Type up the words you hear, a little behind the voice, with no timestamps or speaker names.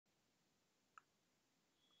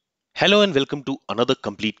Hello and welcome to another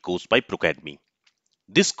complete course by Procademy.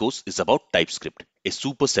 This course is about TypeScript, a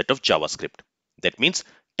superset of JavaScript. That means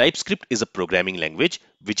TypeScript is a programming language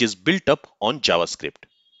which is built up on JavaScript.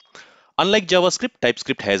 Unlike JavaScript,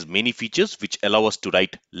 TypeScript has many features which allow us to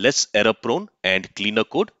write less error-prone and cleaner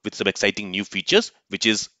code with some exciting new features which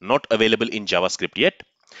is not available in JavaScript yet.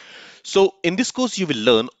 So in this course, you will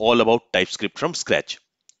learn all about TypeScript from scratch.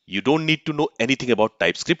 You don't need to know anything about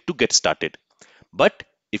TypeScript to get started. But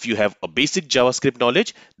if you have a basic JavaScript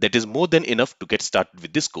knowledge, that is more than enough to get started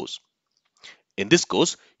with this course. In this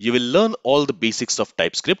course, you will learn all the basics of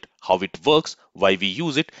TypeScript, how it works, why we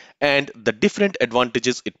use it, and the different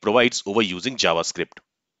advantages it provides over using JavaScript.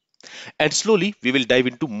 And slowly, we will dive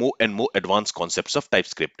into more and more advanced concepts of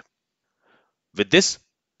TypeScript. With this,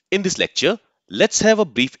 in this lecture, let's have a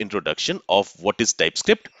brief introduction of what is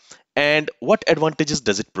TypeScript and what advantages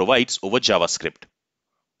does it provide over JavaScript.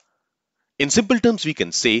 In simple terms, we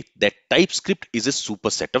can say that TypeScript is a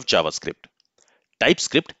superset of JavaScript.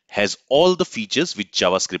 TypeScript has all the features which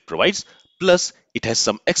JavaScript provides, plus it has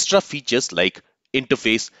some extra features like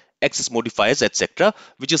interface, access modifiers, etc.,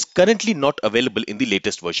 which is currently not available in the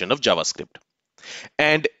latest version of JavaScript.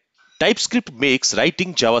 And TypeScript makes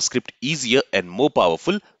writing JavaScript easier and more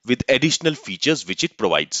powerful with additional features which it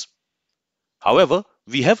provides. However,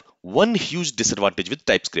 we have one huge disadvantage with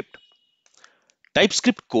TypeScript.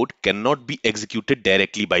 TypeScript code cannot be executed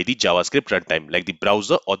directly by the JavaScript runtime like the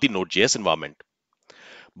browser or the Node.js environment.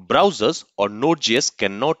 Browsers or Node.js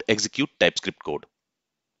cannot execute TypeScript code.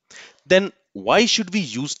 Then why should we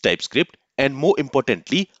use TypeScript, and more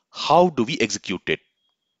importantly, how do we execute it?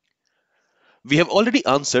 We have already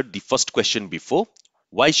answered the first question before.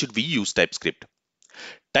 Why should we use TypeScript?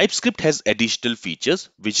 TypeScript has additional features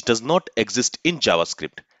which does not exist in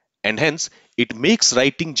JavaScript, and hence it makes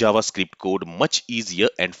writing JavaScript code much easier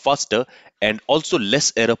and faster and also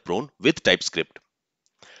less error prone with TypeScript.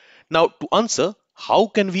 Now to answer, how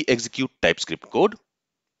can we execute TypeScript code?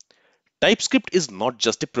 TypeScript is not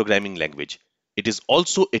just a programming language. It is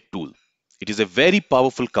also a tool. It is a very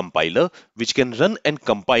powerful compiler which can run and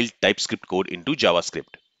compile TypeScript code into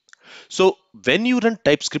JavaScript. So when you run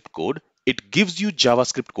TypeScript code, it gives you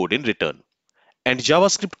JavaScript code in return. And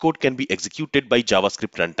JavaScript code can be executed by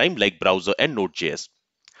JavaScript runtime like browser and Node.js.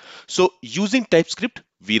 So using TypeScript,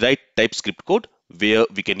 we write TypeScript code where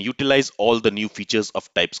we can utilize all the new features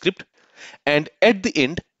of TypeScript. And at the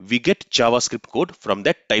end, we get JavaScript code from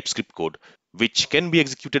that TypeScript code, which can be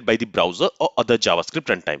executed by the browser or other JavaScript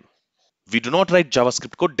runtime. We do not write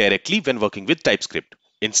JavaScript code directly when working with TypeScript.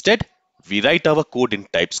 Instead, we write our code in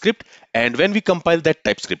TypeScript, and when we compile that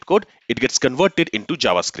TypeScript code, it gets converted into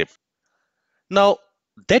JavaScript. Now,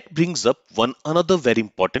 that brings up one another very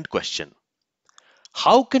important question.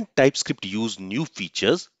 How can TypeScript use new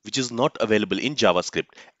features which is not available in JavaScript,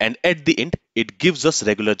 and at the end, it gives us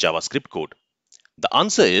regular JavaScript code? The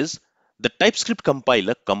answer is the TypeScript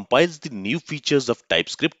compiler compiles the new features of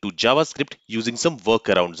TypeScript to JavaScript using some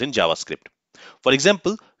workarounds in JavaScript. For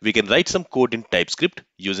example, we can write some code in TypeScript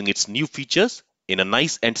using its new features in a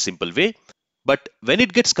nice and simple way. But when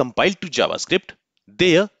it gets compiled to JavaScript,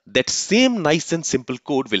 there that same nice and simple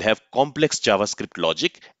code will have complex JavaScript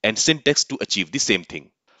logic and syntax to achieve the same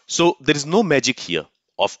thing. So there is no magic here.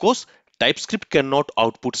 Of course, TypeScript cannot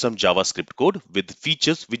output some JavaScript code with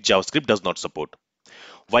features which JavaScript does not support.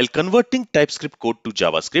 While converting TypeScript code to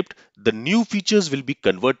JavaScript, the new features will be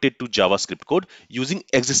converted to JavaScript code using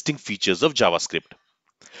existing features of JavaScript.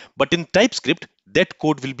 But in TypeScript, that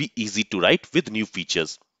code will be easy to write with new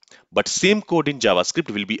features. But same code in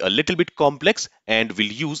JavaScript will be a little bit complex and will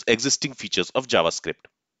use existing features of JavaScript.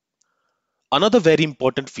 Another very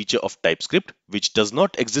important feature of TypeScript, which does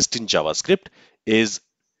not exist in JavaScript, is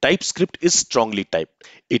TypeScript is strongly typed.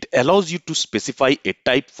 It allows you to specify a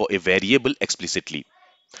type for a variable explicitly.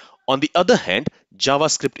 On the other hand,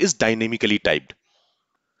 JavaScript is dynamically typed.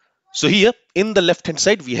 So here in the left hand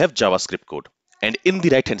side, we have JavaScript code, and in the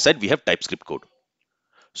right hand side, we have TypeScript code.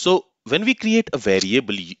 So when we create a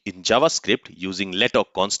variable in JavaScript using let or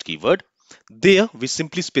const keyword, there we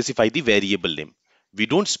simply specify the variable name. We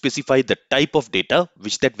don't specify the type of data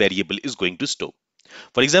which that variable is going to store.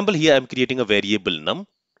 For example, here I am creating a variable num.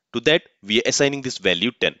 To that, we are assigning this value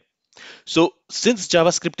 10. So since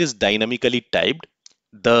JavaScript is dynamically typed,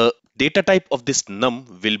 the data type of this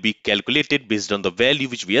num will be calculated based on the value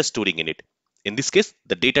which we are storing in it. In this case,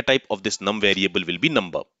 the data type of this num variable will be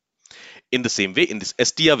number. In the same way, in this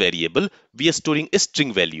str variable, we are storing a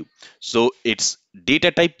string value. So its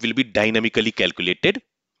data type will be dynamically calculated.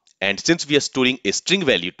 And since we are storing a string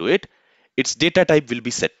value to it, its data type will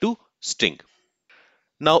be set to string.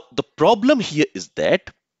 Now, the problem here is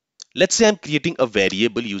that Let's say I'm creating a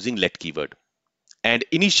variable using let keyword, and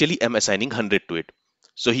initially I'm assigning 100 to it.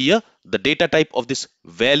 So here the data type of this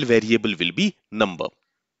val variable will be number.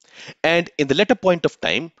 And in the later point of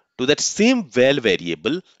time, to that same val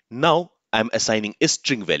variable, now I'm assigning a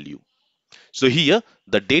string value. So here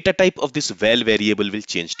the data type of this val variable will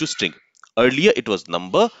change to string. Earlier it was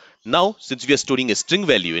number. Now since we are storing a string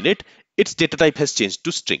value in it, its data type has changed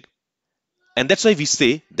to string. And that's why we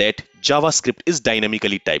say that JavaScript is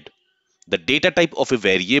dynamically typed. The data type of a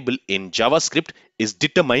variable in JavaScript is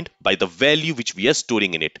determined by the value which we are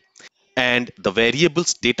storing in it. And the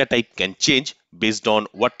variable's data type can change based on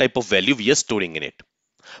what type of value we are storing in it.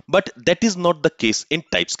 But that is not the case in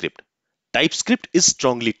TypeScript. TypeScript is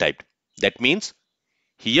strongly typed. That means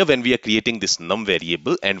here when we are creating this num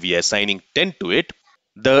variable and we are assigning 10 to it,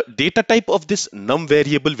 the data type of this num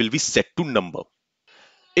variable will be set to number.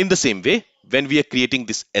 In the same way, when we are creating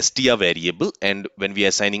this str variable and when we are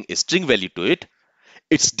assigning a string value to it,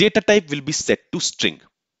 its data type will be set to string.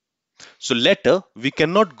 So later, we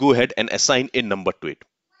cannot go ahead and assign a number to it.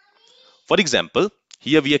 For example,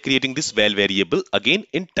 here we are creating this val variable again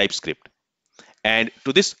in TypeScript. And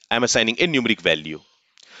to this, I'm assigning a numeric value.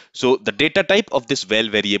 So the data type of this val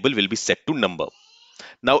variable will be set to number.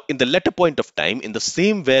 Now, in the later point of time, in the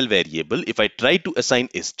same val variable, if I try to assign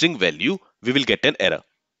a string value, we will get an error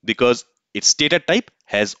because its data type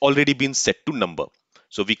has already been set to number.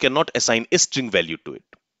 So we cannot assign a string value to it.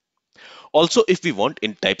 Also, if we want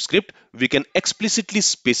in TypeScript, we can explicitly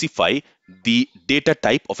specify the data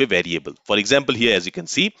type of a variable. For example, here as you can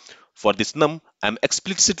see, for this num, I'm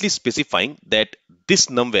explicitly specifying that this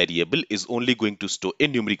num variable is only going to store a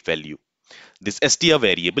numeric value. This str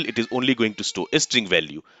variable, it is only going to store a string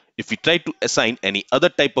value. If we try to assign any other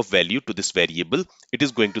type of value to this variable, it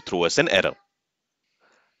is going to throw us an error.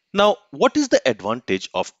 Now, what is the advantage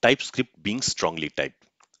of TypeScript being strongly typed?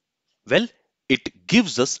 Well, it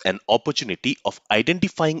gives us an opportunity of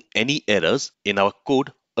identifying any errors in our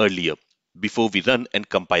code earlier before we run and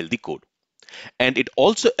compile the code. And it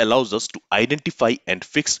also allows us to identify and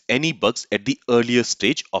fix any bugs at the earlier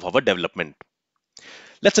stage of our development.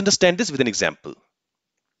 Let's understand this with an example.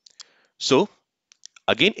 So,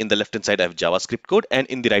 again, in the left hand side, I have JavaScript code, and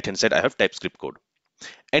in the right hand side, I have TypeScript code.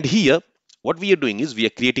 And here, what we are doing is we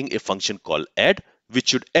are creating a function called add, which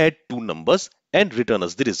should add two numbers and return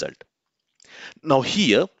us the result. Now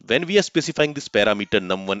here, when we are specifying this parameter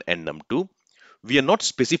num1 and num2, we are not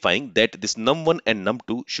specifying that this num1 and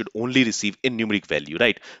num2 should only receive a numeric value,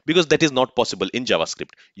 right? Because that is not possible in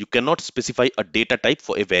JavaScript. You cannot specify a data type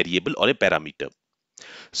for a variable or a parameter.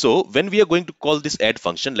 So when we are going to call this add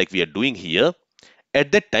function like we are doing here,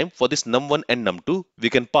 at that time for this num1 and num2, we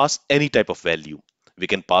can pass any type of value. We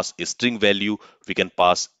can pass a string value, we can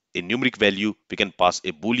pass a numeric value, we can pass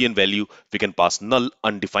a boolean value, we can pass null,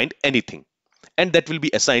 undefined, anything. And that will be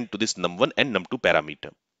assigned to this num1 and num2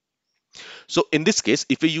 parameter. So in this case,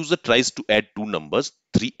 if a user tries to add two numbers,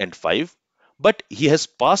 3 and 5, but he has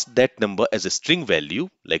passed that number as a string value,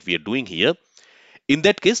 like we are doing here, in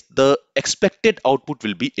that case, the expected output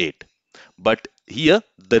will be 8. But here,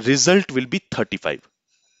 the result will be 35.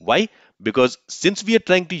 Why? Because since we are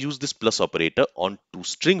trying to use this plus operator on two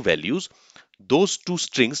string values, those two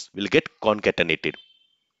strings will get concatenated.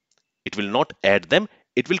 It will not add them,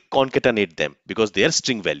 it will concatenate them because they are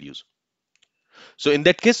string values. So in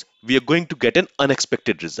that case, we are going to get an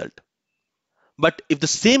unexpected result. But if the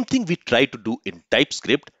same thing we try to do in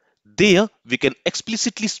TypeScript, there we can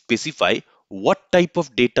explicitly specify what type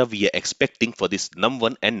of data we are expecting for this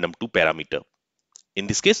num1 and num2 parameter. In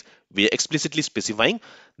this case, we are explicitly specifying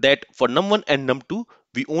that for num1 and num2,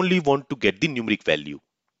 we only want to get the numeric value.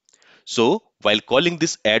 So while calling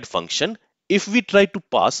this add function, if we try to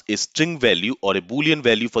pass a string value or a boolean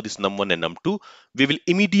value for this num1 and num2, we will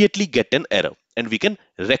immediately get an error and we can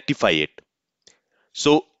rectify it.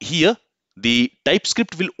 So here the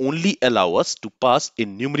TypeScript will only allow us to pass a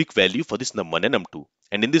numeric value for this num1 and num2.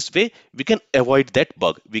 And in this way, we can avoid that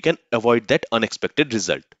bug. We can avoid that unexpected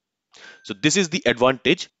result. So this is the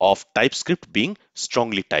advantage of TypeScript being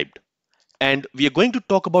strongly typed. And we are going to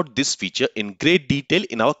talk about this feature in great detail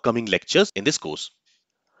in our coming lectures in this course.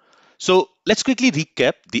 So let's quickly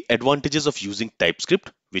recap the advantages of using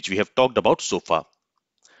TypeScript, which we have talked about so far.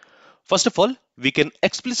 First of all, we can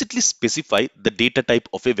explicitly specify the data type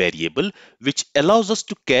of a variable, which allows us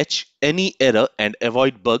to catch any error and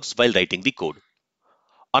avoid bugs while writing the code.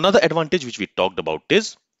 Another advantage which we talked about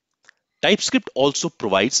is TypeScript also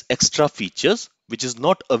provides extra features which is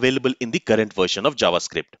not available in the current version of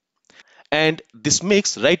JavaScript. And this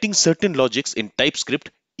makes writing certain logics in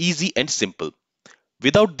TypeScript easy and simple.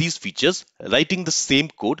 Without these features, writing the same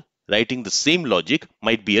code writing the same logic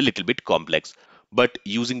might be a little bit complex, but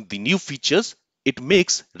using the new features, it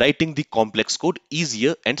makes writing the complex code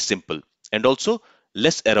easier and simple, and also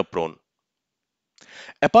less error prone.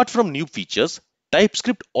 Apart from new features,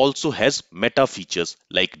 TypeScript also has meta features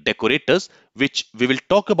like decorators, which we will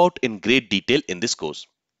talk about in great detail in this course.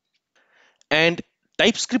 And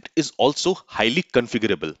TypeScript is also highly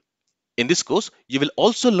configurable. In this course, you will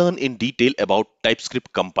also learn in detail about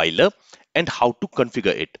TypeScript compiler and how to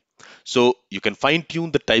configure it. So you can fine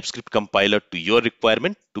tune the TypeScript compiler to your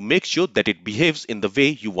requirement to make sure that it behaves in the way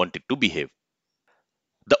you want it to behave.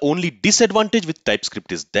 The only disadvantage with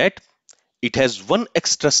TypeScript is that it has one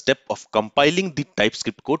extra step of compiling the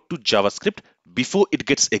TypeScript code to JavaScript before it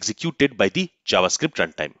gets executed by the JavaScript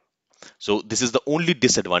runtime. So this is the only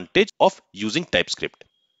disadvantage of using TypeScript.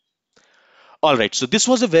 Alright, so this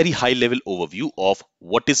was a very high level overview of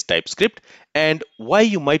what is TypeScript and why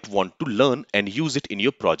you might want to learn and use it in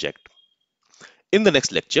your project. In the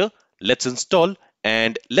next lecture, let's install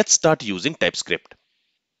and let's start using TypeScript.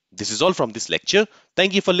 This is all from this lecture.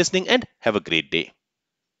 Thank you for listening and have a great day.